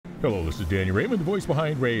Hello, this is Danny Raymond, the voice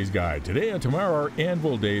behind Ray's Guide. Today and tomorrow are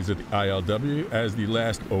Anvil days at the ILW as the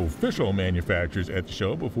last official manufacturers at the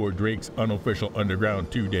show before Drake's unofficial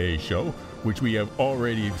Underground 2-day show, which we have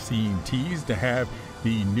already seen teased to have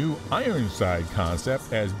the new Ironside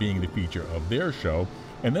concept as being the feature of their show,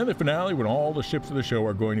 and then the finale when all the ships of the show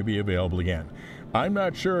are going to be available again. I'm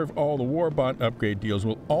not sure if all the Warbond upgrade deals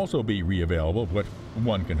will also be re-available, but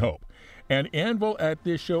one can hope. And Anvil at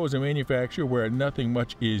this show is a manufacturer where nothing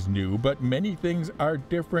much is new, but many things are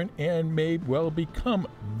different and may well become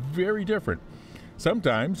very different.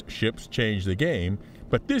 Sometimes ships change the game,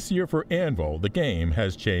 but this year for Anvil, the game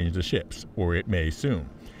has changed the ships, or it may soon.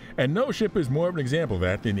 And no ship is more of an example of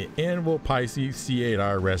that than the Anvil Pisces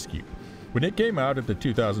C8R Rescue. When it came out at the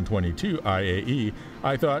 2022 IAE,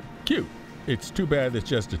 I thought, cute. It's too bad it's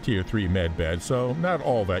just a Tier 3 medbed, so not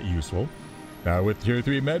all that useful. Now with Tier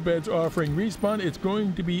 3 medbeds offering respawn, it's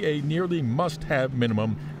going to be a nearly must-have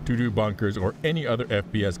minimum to do bunkers or any other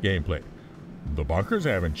FPS gameplay. The bunkers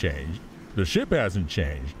haven't changed, the ship hasn't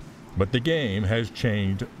changed, but the game has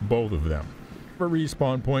changed both of them. A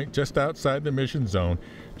respawn point just outside the mission zone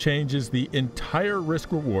changes the entire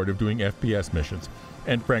risk-reward of doing FPS missions,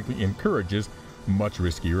 and frankly encourages much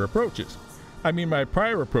riskier approaches. I mean, my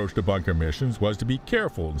prior approach to bunker missions was to be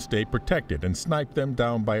careful and stay protected and snipe them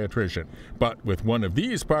down by attrition. But with one of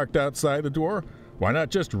these parked outside the door, why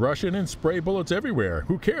not just rush in and spray bullets everywhere?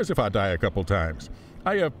 Who cares if I die a couple times?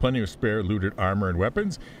 I have plenty of spare looted armor and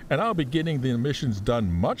weapons, and I'll be getting the missions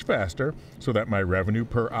done much faster so that my revenue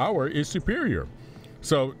per hour is superior.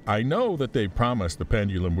 So I know that they promised the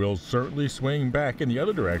pendulum will certainly swing back in the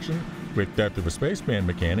other direction with Death of a Spaceman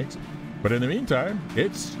mechanics, but in the meantime,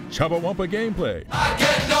 it's Chubbawampa gameplay. I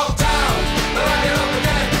get knocked down, but I get up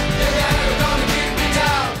again. You're never gonna keep me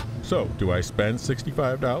down. So, do I spend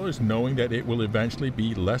 $65 knowing that it will eventually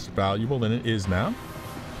be less valuable than it is now?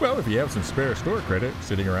 Well, if you have some spare store credit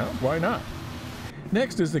sitting around, why not?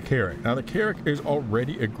 Next is the Carrack. Now, the Carrack is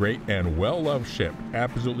already a great and well-loved ship,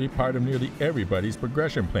 absolutely part of nearly everybody's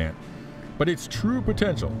progression plan. But its true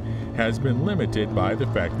potential has been limited by the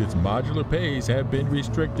fact that its modular bays have been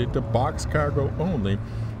restricted to box cargo only,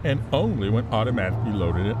 and only when automatically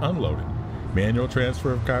loaded and unloaded, manual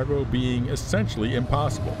transfer of cargo being essentially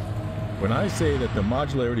impossible. When I say that the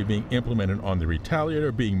modularity being implemented on the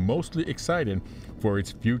Retaliator being mostly exciting for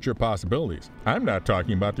its future possibilities, I'm not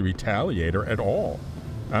talking about the Retaliator at all.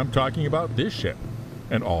 I'm talking about this ship,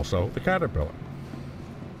 and also the Caterpillar.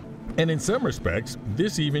 And in some respects,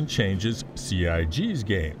 this even changes CIG's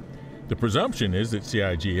game. The presumption is that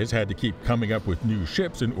CIG has had to keep coming up with new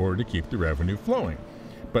ships in order to keep the revenue flowing.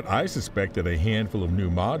 But I suspect that a handful of new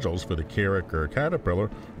modules for the Carrack or Caterpillar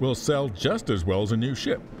will sell just as well as a new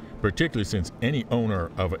ship, particularly since any owner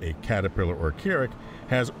of a Caterpillar or Carrack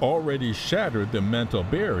has already shattered the mental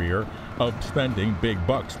barrier of spending big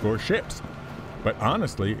bucks for ships. But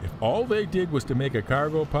honestly, if all they did was to make a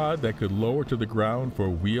cargo pod that could lower to the ground for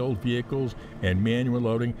wheeled vehicles and manual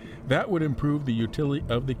loading, that would improve the utility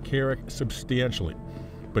of the Carrack substantially.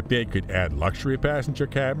 But they could add luxury passenger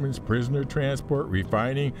cabins, prisoner transport,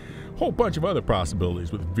 refining, a whole bunch of other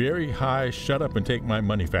possibilities with very high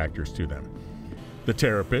shut-up-and-take-my-money factors to them. The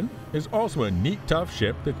Terrapin is also a neat, tough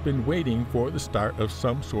ship that's been waiting for the start of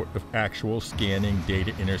some sort of actual scanning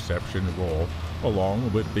data interception role,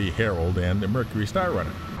 along with the Herald and the Mercury Star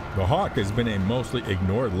Runner. The Hawk has been a mostly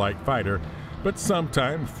ignored light fighter, but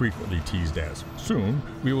sometimes frequently teased as. Soon,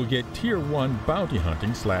 we will get Tier 1 bounty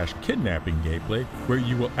hunting / kidnapping gameplay, where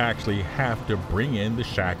you will actually have to bring in the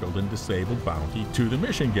shackled and disabled bounty to the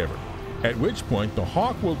mission giver, at which point the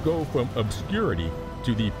Hawk will go from obscurity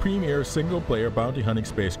to the premier single-player bounty hunting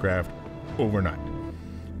spacecraft overnight.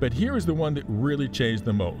 But here is the one that really changed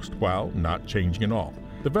the most, while not changing at all.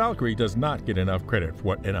 The Valkyrie does not get enough credit for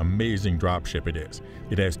what an amazing dropship it is.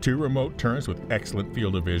 It has 2 remote turrets with excellent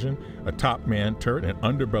field of vision, a top man turret, an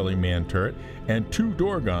underbelly man turret, and 2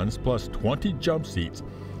 door guns plus 20 jump seats,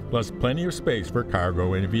 plus plenty of space for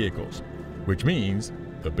cargo and vehicles. Which means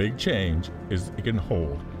the big change is it can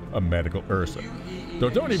hold a medical Ursa. Though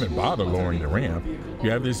don't even bother lowering the ramp. You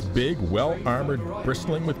have this big, well-armored,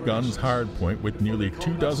 bristling with guns hardpoint with nearly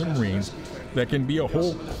 24 Marines that can be a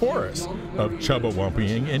whole chorus of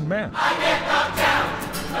Chubbawumping en masse. I get knocked down,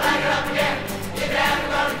 but I get up again. You're never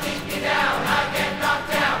gonna keep me down. I get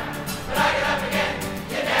knocked down, but I get up again.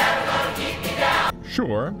 You're never gonna keep me down.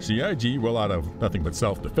 Sure, CIG will, out of nothing but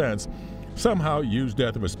self-defense, somehow use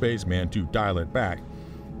Death of a Spaceman to dial it back.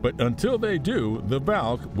 But until they do, the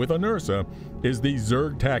Valk with an Ursa is the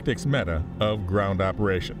Zerg tactics meta of ground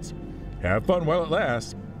operations. Have fun while it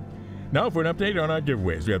lasts. Now for an update on our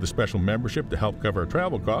giveaways. We have the special membership to help cover our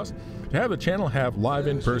travel costs, to have the channel have live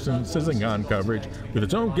in-person SizzleCon coverage with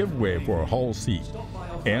its own giveaway for a whole seat.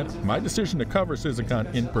 And my decision to cover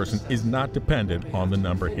SizzleCon in person is not dependent on the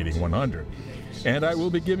number hitting 100. And I will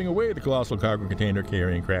be giving away the Colossal Cargo Container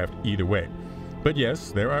Carrying Craft either way. But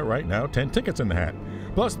yes, there are right now 10 tickets in the hat.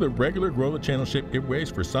 Plus the regular Grow the Channel ship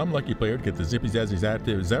giveaways for some lucky player to get the Zippy Zazzy's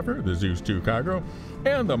Active Zephyr, the Zeus 2 Cargo,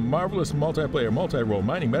 and the marvelous multiplayer multi-role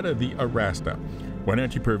mining meta, the Arasta. One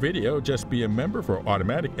entry per video, just be a member for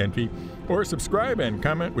automatic entry, or subscribe and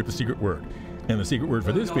comment with the secret word. And the secret word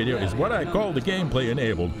for this video is what I call the gameplay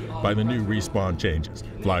enabled by the new respawn changes.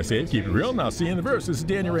 Fly safe, keep it real, and I'll see you in the verse. This is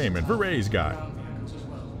Danny Raymond for Ray's Guide.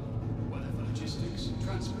 Whether for logistics,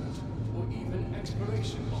 transport, or even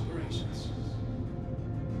exploration operations.